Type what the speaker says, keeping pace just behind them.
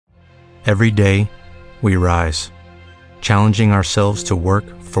Every day, we rise, challenging ourselves to work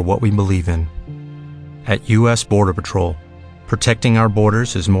for what we believe in. At U.S. Border Patrol, protecting our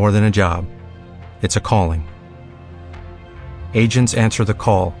borders is more than a job. It's a calling. Agents answer the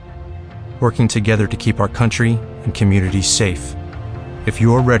call, working together to keep our country and communities safe. If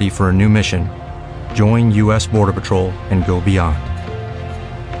you are ready for a new mission, join U.S. Border Patrol and go beyond.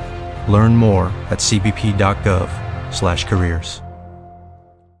 Learn more at cbp.gov/careers.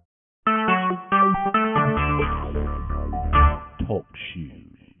 Talk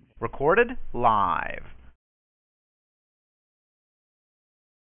shoes. Recorded live.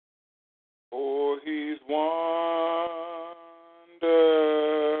 Oh, he's wonderful.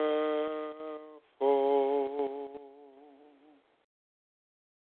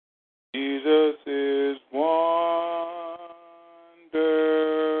 Jesus is wonderful.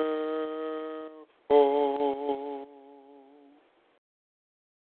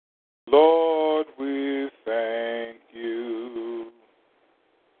 Lord, we thank you.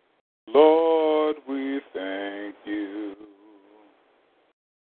 Lord, we thank you.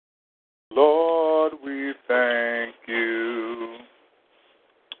 Lord, we thank you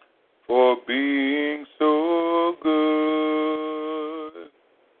for being so good.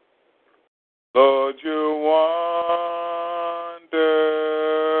 Lord, you're wonderful.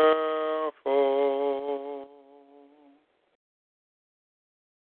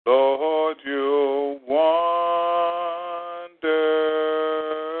 Lord, you're wonderful.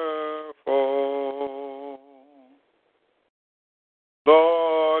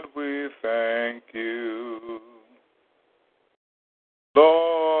 Lord, we thank you.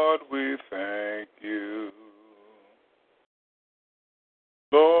 Lord, we thank you.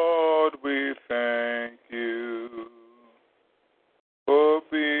 Lord, we thank you for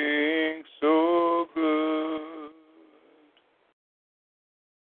being so good.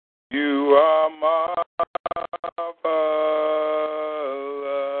 You are marvelous.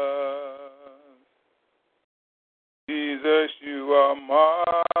 Jesus, you are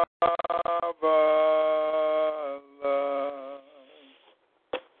marvelous.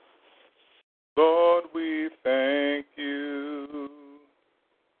 Lord, we thank you.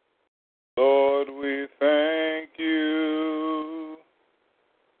 Lord, we thank you.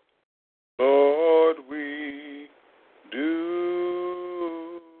 Lord, we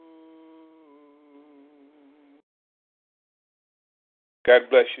do. God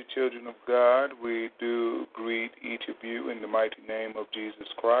bless you, children of God. We do greet each of you in the mighty name of Jesus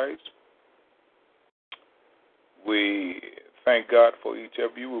Christ. We thank God for each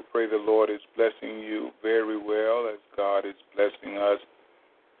of you. We pray the Lord is blessing you very well as God is blessing us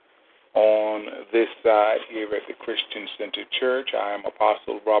on this side here at the Christian Center Church. I am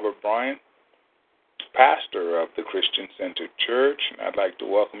Apostle Robert Bryant, pastor of the Christian Center Church, and I'd like to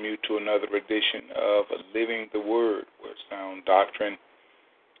welcome you to another edition of Living the Word, where sound doctrine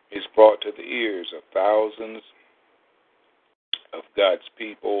is brought to the ears of thousands of God's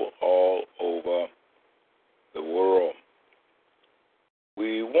people all over the world.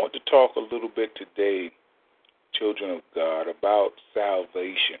 We want to talk a little bit today, children of God, about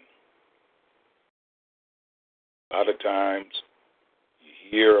salvation. A lot of times you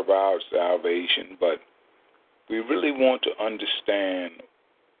hear about salvation, but we really want to understand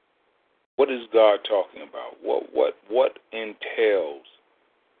what is God talking about? What entails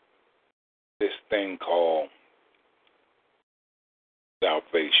this thing called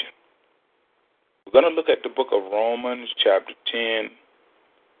salvation? We're going to look at the book of Romans, chapter 10,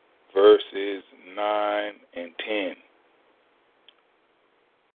 verses 9 and 10.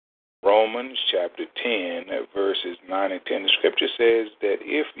 Romans chapter 10, verses 9 and 10. The scripture says that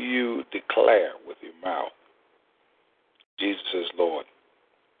if you declare with your mouth Jesus is Lord,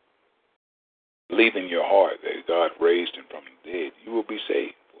 believe in your heart that God raised him from the dead, you will be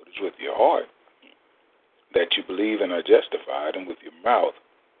saved. For it is with your heart that you believe and are justified, and with your mouth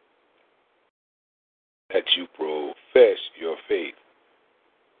that you profess your faith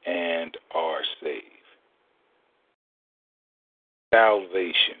and are saved.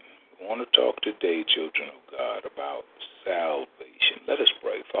 Salvation. I want to talk today, children of God, about salvation. Let us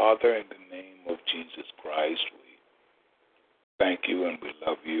pray. Father, in the name of Jesus Christ, we thank you and we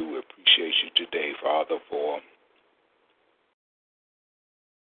love you. We appreciate you today, Father, for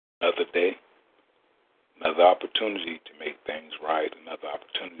another day, another opportunity to make things right, another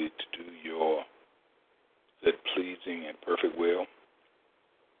opportunity to do your good, pleasing, and perfect will.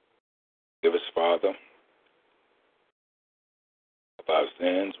 Give us, Father, of our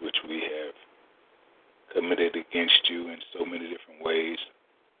sins which we have committed against you in so many different ways.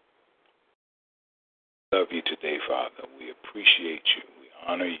 Love you today, Father. We appreciate you. We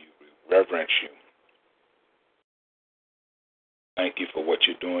honor you. We reverence you. Thank you for what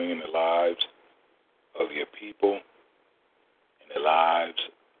you're doing in the lives of your people, in the lives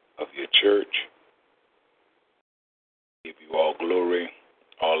of your church. Give you all glory,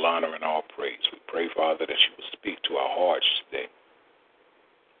 all honor, and all praise. We pray, Father, that you will speak to our hearts today.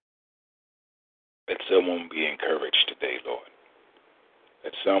 Let someone be encouraged today, Lord.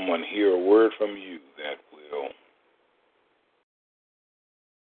 Let someone hear a word from you that will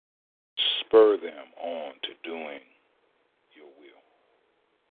spur them on to doing your will.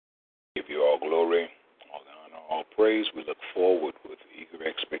 Give you all glory, all honor, all praise. We look forward with eager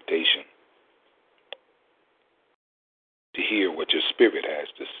expectation to hear what your Spirit has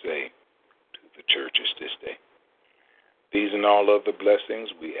to say to the churches this day. These and all other blessings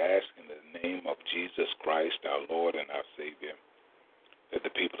we ask in the name of Jesus Christ, our Lord and our Savior. Let the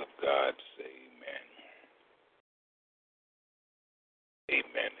people of God say amen.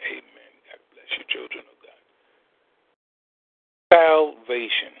 Amen, amen. God bless you, children of God.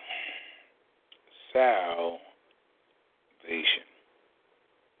 Salvation. Salvation.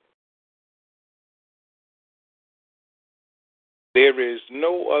 There is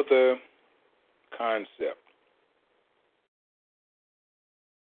no other concept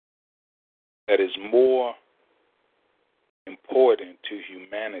that is more important to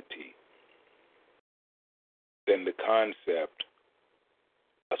humanity than the concept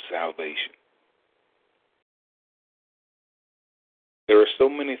of salvation. There are so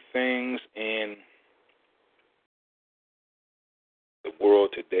many things in the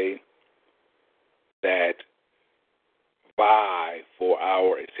world today that vie for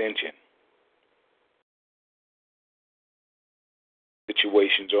our attention.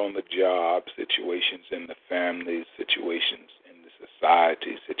 Situations on the job, situations in the family, situations in the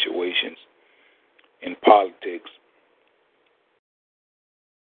society, situations in politics.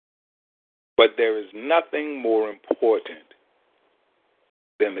 But there is nothing more important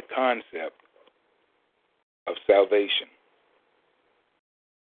than the concept of salvation.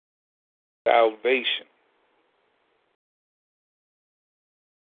 Salvation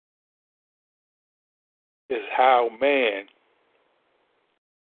is how man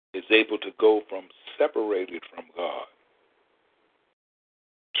is able to go from separated from God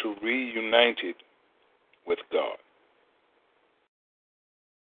to reunited with God.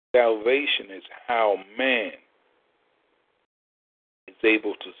 Salvation is how man is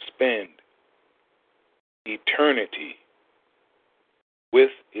able to spend eternity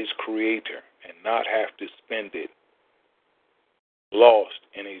with his Creator and not have to spend it lost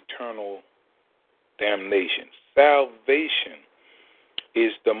in eternal damnation. Salvation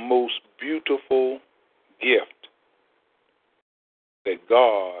is the most beautiful gift that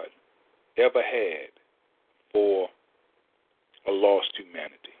God ever had for a lost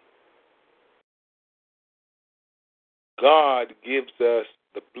humanity. God gives us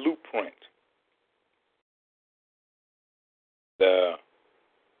the blueprint, the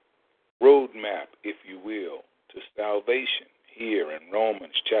roadmap, if you will, to salvation here in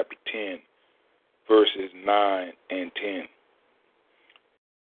Romans chapter 10, verses 9 and 10.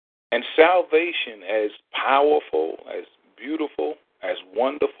 And salvation, as powerful, as beautiful, as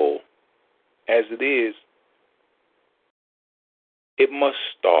wonderful as it is, it must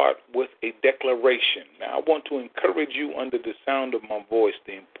start with a declaration. Now, I want to encourage you under the sound of my voice,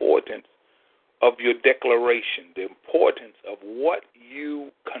 the importance of your declaration, the importance of what you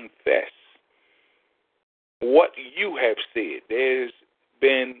confess, what you have said. There's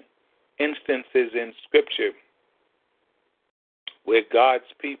been instances in Scripture where God's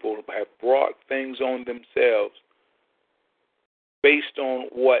people have brought things on themselves based on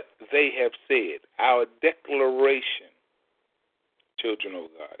what they have said. Our declaration, children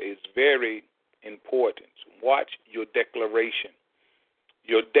of God, is very important. Watch your declaration.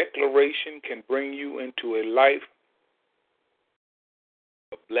 Your declaration can bring you into a life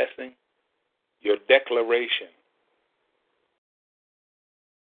of blessing. Your declaration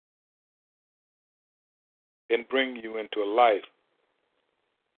can bring you into a life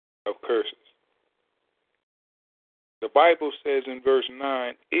of curses. The Bible says in verse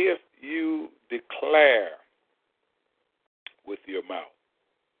 9, if you declare with your mouth.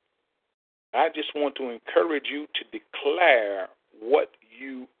 I just want to encourage you to declare what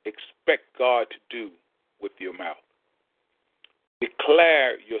you expect God to do with your mouth.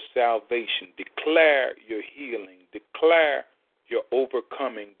 Declare your salvation. Declare your healing. Declare your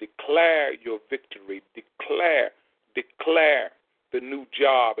overcoming. Declare your victory. Declare the new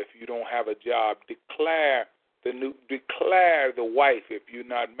job if you don't have a job. Declare the wife if you're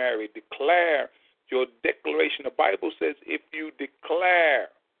not married. Declare your declaration. The Bible says if you declare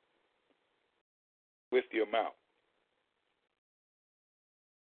mouth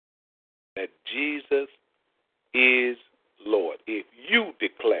that Jesus is Lord. If you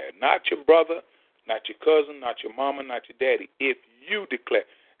declare, not your brother, not your cousin, not your mama, not your daddy, if you declare,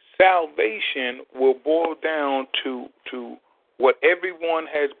 salvation will boil down to what everyone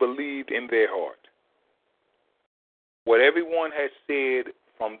has believed in their heart, what everyone has said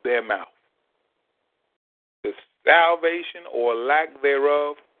from their mouth. The salvation or lack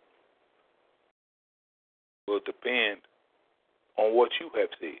thereof will depend on what you have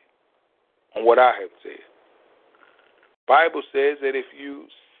said, on what I have said. Bible says that if you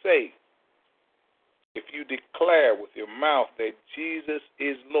say, if you declare with your mouth that Jesus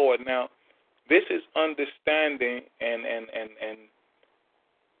is Lord. Now, this is understanding and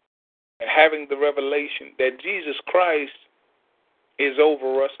having the revelation that Jesus Christ is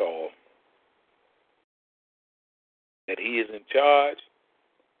over us all, that he is in charge,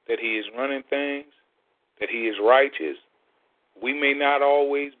 that he is running things, that he is righteous. We may not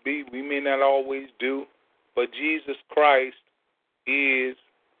always be, we may not always do, but Jesus Christ is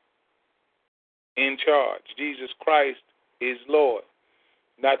in charge. Jesus Christ is Lord.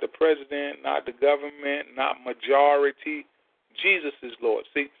 Not the president, not the government, not majority. Jesus is Lord.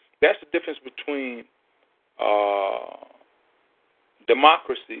 See, that's the difference between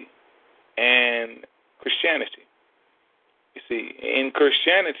democracy and Christianity. You see, in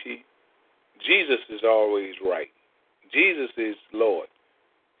Christianity, Jesus is always right. Jesus is Lord.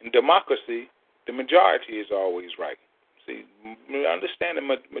 In democracy, the majority is always right. See, understand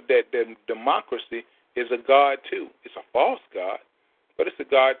that democracy is a God too. It's a false God, but it's a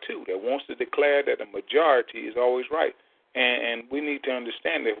God too that wants to declare that the majority is always right. And we need to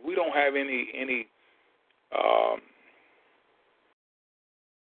understand that if we don't have any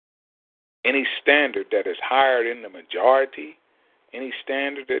standard that is higher than the majority, any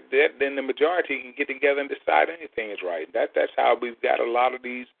standard that then the majority can get together and decide anything is right. That's how we've got a lot of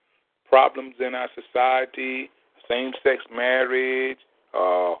these problems in our society: same-sex marriage,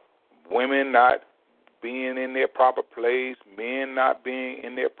 women not being in their proper place, men not being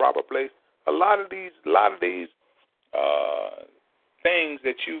in their proper place. A lot of these things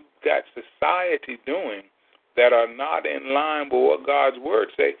that you've got society doing that are not in line with what God's word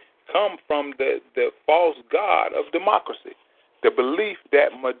say come from the false god of democracy. The belief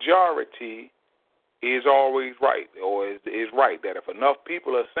that majority is always right, or is right, that if enough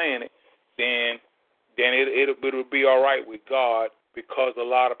people are saying it, then it'll be all right with God because a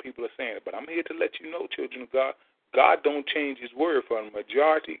lot of people are saying it. But I'm here to let you know, children of God, God don't change his word for the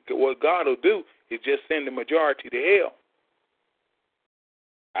majority. What God will do is just send the majority to hell.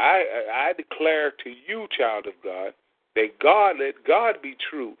 I declare to you, child of God, that let God be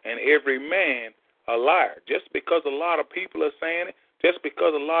true and every man a liar. Just because a lot of people are saying it, just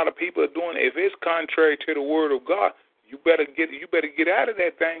because a lot of people are doing it, if it's contrary to the word of God, you better get out of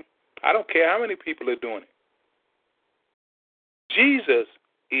that thing. I don't care how many people are doing it. Jesus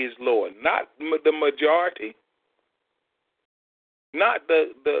is Lord, not the majority, not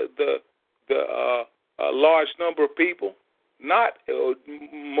the large number of people, not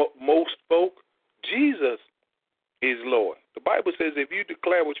most folk. Jesus is Lord. The Bible says if you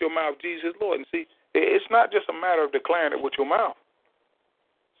declare with your mouth Jesus is Lord, and see, it's not just a matter of declaring it with your mouth.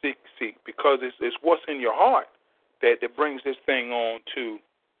 See, because it's what's in your heart that brings this thing on to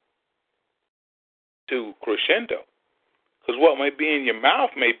crescendo. Because what may be in your mouth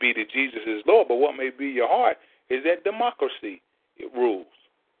may be that Jesus is Lord, but what may be your heart is that democracy rules.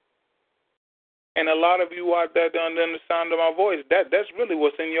 And a lot of you out there under the sound of my voice, that's really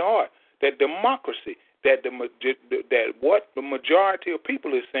what's in your heart, that democracy, that what the majority of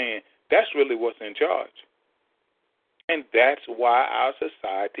people is saying, that's really what's in charge. And that's why our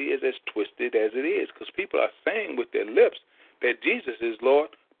society is as twisted as it is, because people are saying with their lips that Jesus is Lord,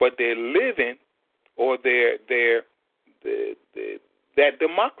 but they're living, or that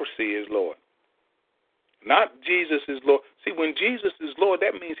democracy is Lord. Not Jesus is Lord. See, when Jesus is Lord,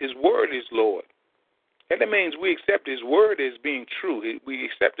 that means his word is Lord. And that means we accept his word as being true. We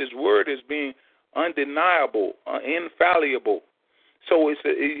accept his word as being undeniable, infallible. So it's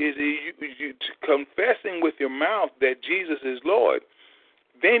confessing with your mouth that Jesus is Lord.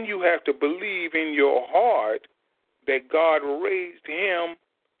 Then you have to believe in your heart that God raised him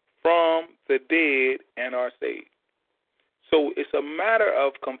from the dead and are saved. So it's a matter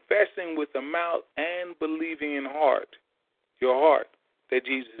of confessing with the mouth and believing in your heart, that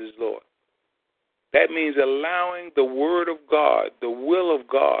Jesus is Lord. That means allowing the word of God, the will of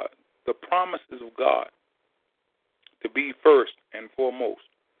God, the promises of God to be first and foremost.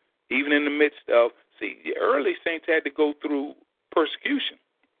 Even in the midst of, the early saints had to go through persecution.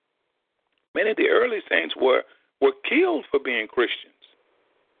 Many of the early saints were killed for being Christians.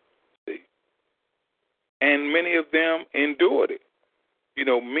 See? And many of them endured it. You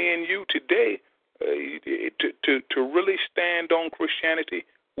know, me and you today, to really stand on Christianity,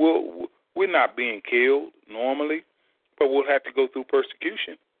 we're not being killed normally, but we'll have to go through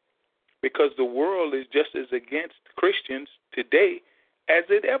persecution because the world is just as against Christians today as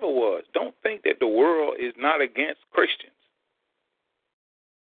it ever was. Don't think that the world is not against Christians.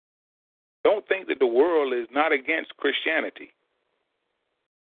 Don't think that the world is not against Christianity.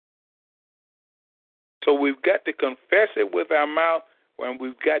 So we've got to confess it with our mouth, and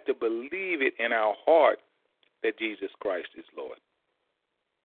we've got to believe it in our heart that Jesus Christ is Lord.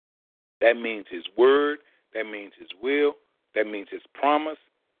 That means His word, that means His will, that means His promise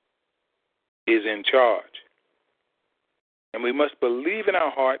is in charge. And we must believe in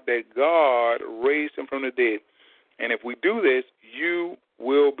our heart that God raised Him from the dead. And if we do this, you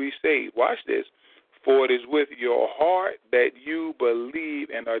will be saved. Watch this. For it is with your heart that you believe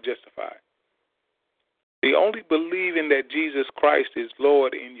and are justified. The only believing that Jesus Christ is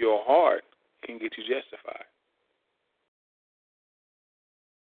Lord in your heart can get you justified.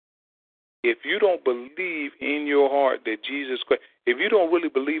 If you don't believe in your heart that Jesus Christ, if you don't really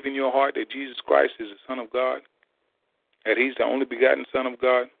believe in your heart that Jesus Christ is the Son of God, that He's the only begotten Son of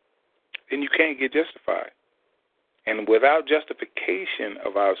God, then you can't get justified. And without justification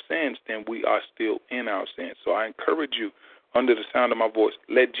of our sins, then we are still in our sins. So I encourage you, under the sound of my voice,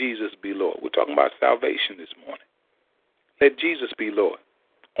 let Jesus be Lord. We're talking about salvation this morning. Let Jesus be Lord.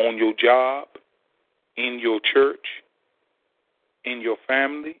 On your job, in your church, in your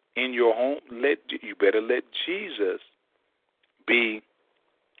family, in your home, you better let Jesus be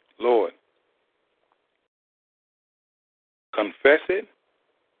Lord. Confess it,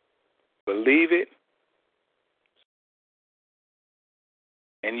 believe it,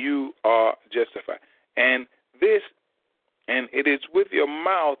 and you are justified. And it is with your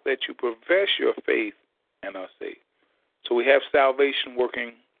mouth that you profess your faith and are saved. So we have salvation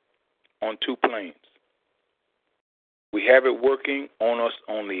working on two planes. We have it working on us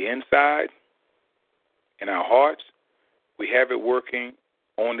on the inside, in our hearts. We have it working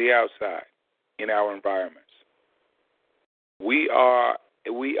on the outside, in our environments. We are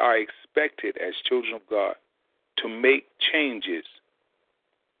expected as children of God to make changes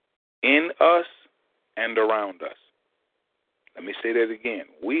in us and around us. Let me say that again.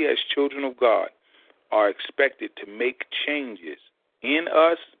 We as children of God are expected to make changes in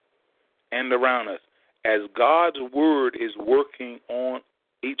us and around us. As God's word is working on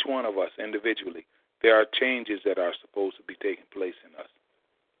each one of us individually, there are changes that are supposed to be taking place in us,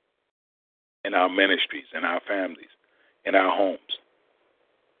 in our ministries, in our families, in our homes.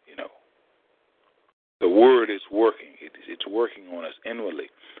 You know, the word is working. It's working on us inwardly,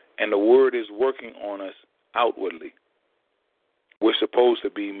 and the word is working on us outwardly. We're supposed to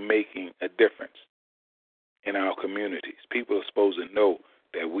be making a difference in our communities. People are supposed to know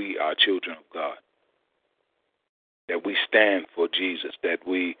that we are children of God, that we stand for Jesus, that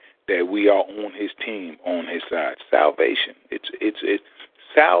we are on His team, on His side. Salvation.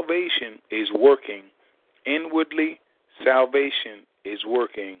 Salvation is working inwardly. Salvation is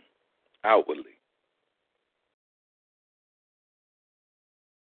working outwardly.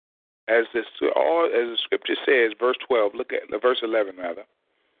 As the scripture says, verse 12, look at verse 11 rather.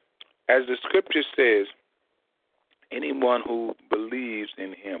 As the scripture says, anyone who believes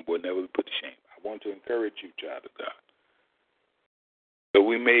in Him will never be put to shame. I want to encourage you, child of God. So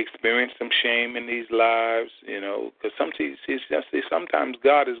we may experience some shame in these lives, you know, because sometimes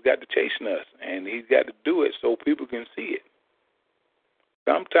God has got to chasten us, and He's got to do it so people can see it.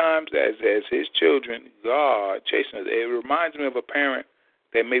 Sometimes, as His children, God chastens us. It reminds me of a parent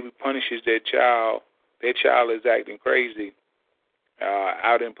that maybe punishes their child. Their child is acting crazy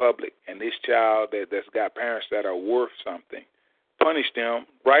out in public, and this child that's got parents that are worth something, punish them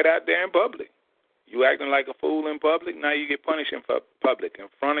right out there in public. You acting like a fool in public, now you get punished in public, in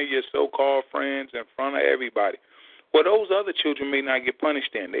front of your so-called friends, in front of everybody. Well, those other children may not get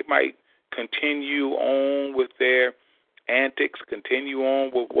punished then. They might continue on with their antics, continue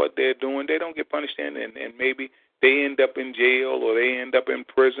on with what they're doing. They don't get punished then, and maybe they end up in jail or they end up in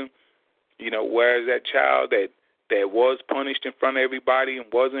prison. You know, whereas that child that was punished in front of everybody and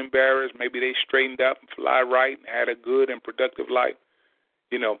was embarrassed, maybe they straightened up and fly right and had a good and productive life.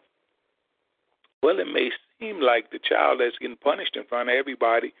 You know, well, it may seem like the child that's getting punished in front of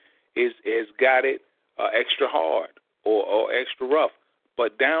everybody has got it extra hard or extra rough.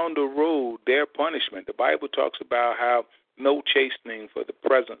 But down the road, their punishment, the Bible talks about how no chastening for the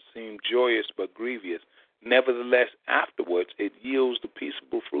present seemed joyous but grievous. Nevertheless, afterwards, it yields the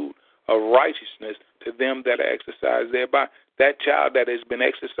peaceable fruit of righteousness to them that are exercised thereby. That child that has been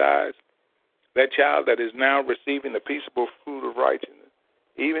exercised, that child that is now receiving the peaceable fruit of righteousness,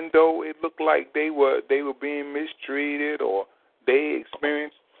 even though it looked like they were being mistreated or they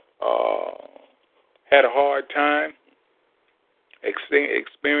experienced had a hard time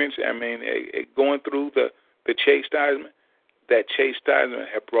going through the chastisement, that chastisement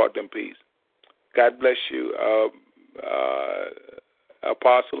had brought them peace. God bless you,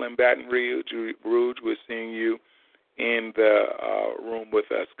 Apostle in Baton Rouge. We're seeing you in the room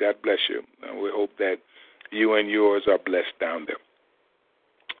with us. God bless you. And we hope that you and yours are blessed down there.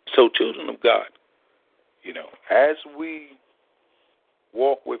 So, children of God, as we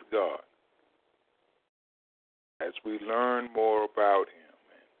walk with God, as we learn more about Him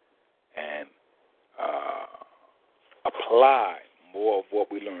and apply more of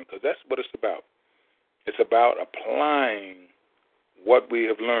what we learn, because that's what it's about. It's about applying what we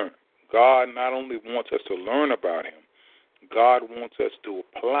have learned. God not only wants us to learn about Him, God wants us to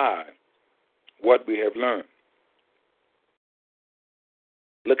apply what we have learned.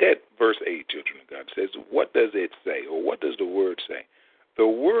 Look at verse 8, children of God. It says, what does it say, or what does the word say? The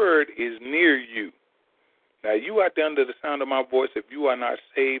word is near you. Now, you out there under the sound of my voice, if you are not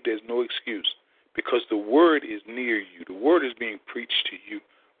saved, there's no excuse, because the word is near you. The word is being preached to you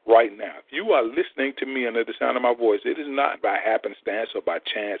right now. If you are listening to me under the sound of my voice, it is not by happenstance or by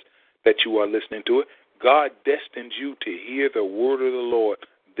chance that you are listening to it. God destined you to hear the word of the Lord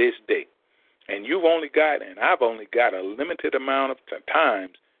this day. And you've only got, and I've only got a limited amount of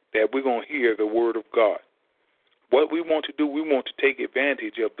times that we're going to hear the word of God. What we want to do, we want to take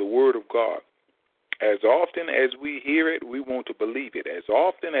advantage of the word of God. As often as we hear it, we want to believe it. As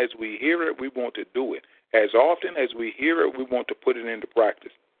often as we hear it, we want to do it. As often as we hear it, we want to put it into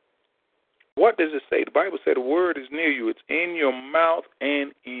practice. What does it say? The Bible said the word is near you. It's in your mouth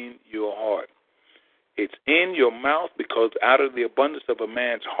and in your heart. It's in your mouth because out of the abundance of a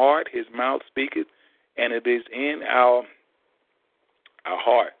man's heart, his mouth speaketh, and it is in our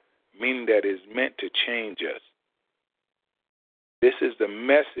heart, meaning that it's meant to change us. This is the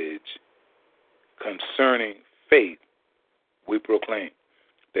message concerning faith we proclaim,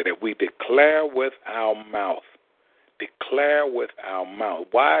 that if we declare with our mouth,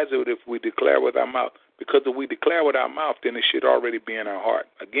 why is it if we declare with our mouth? Because if we declare with our mouth, then it should already be in our heart.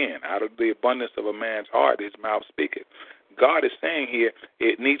 Again, out of the abundance of a man's heart, his mouth speaketh. God is saying here,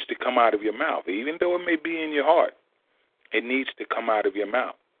 it needs to come out of your mouth. Even though it may be in your heart, it needs to come out of your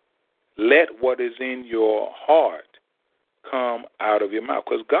mouth. Let what is in your heart come out of your mouth,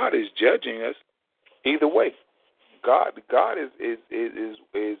 because God is judging us either way. God is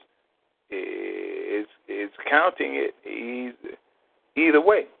counting it either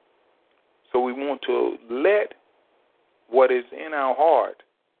way. So we want to let what is in our heart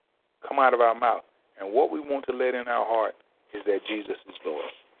come out of our mouth. And what we want to let in our heart is that Jesus is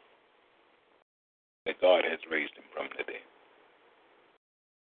Lord, that God has raised him from the dead.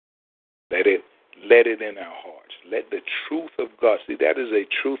 Let it in our hearts. Let the truth of God, see, that is a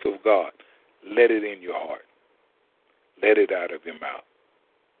truth of God. Let it in your heart. Let it out of your mouth.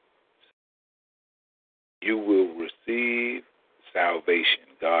 You will receive salvation,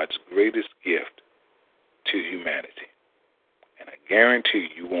 God's greatest gift to humanity. And I guarantee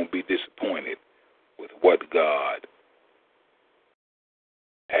you won't be disappointed with what God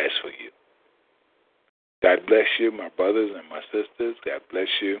has for you. God bless you, my brothers and my sisters. God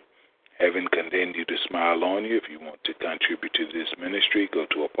bless you. Heaven continue to smile on you. If you want to contribute to this ministry, go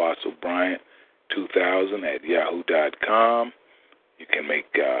to Apostle Bryant 2000 at yahoo.com. You can make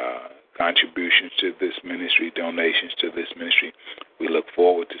contributions to this ministry, donations to this ministry. We look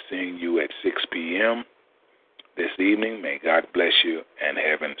forward to seeing you at 6 p.m. this evening. May God bless you and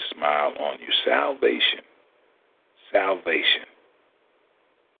heaven smile on you. Salvation,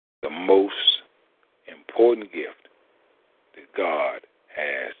 the most important gift that God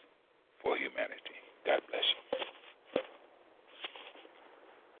has for humanity. God bless you.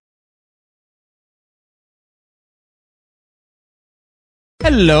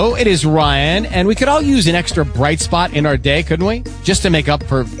 Hello, it is Ryan, and we could all use an extra bright spot in our day, couldn't we? Just to make up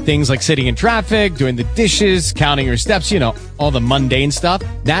for things like sitting in traffic, doing the dishes, counting your steps, all the mundane stuff.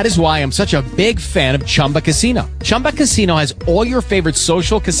 That is why I'm such a big fan of Chumba Casino. Chumba Casino has all your favorite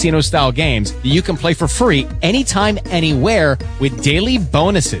social casino-style games that you can play for free anytime, anywhere with daily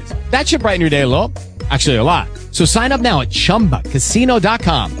bonuses. That should brighten your day a little. Actually, a lot. So sign up now at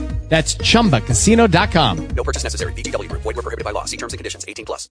ChumbaCasino.com. That's ChumbaCasino.com. No purchase necessary. VGW Group. Void where prohibited by law. See terms and conditions. 18+.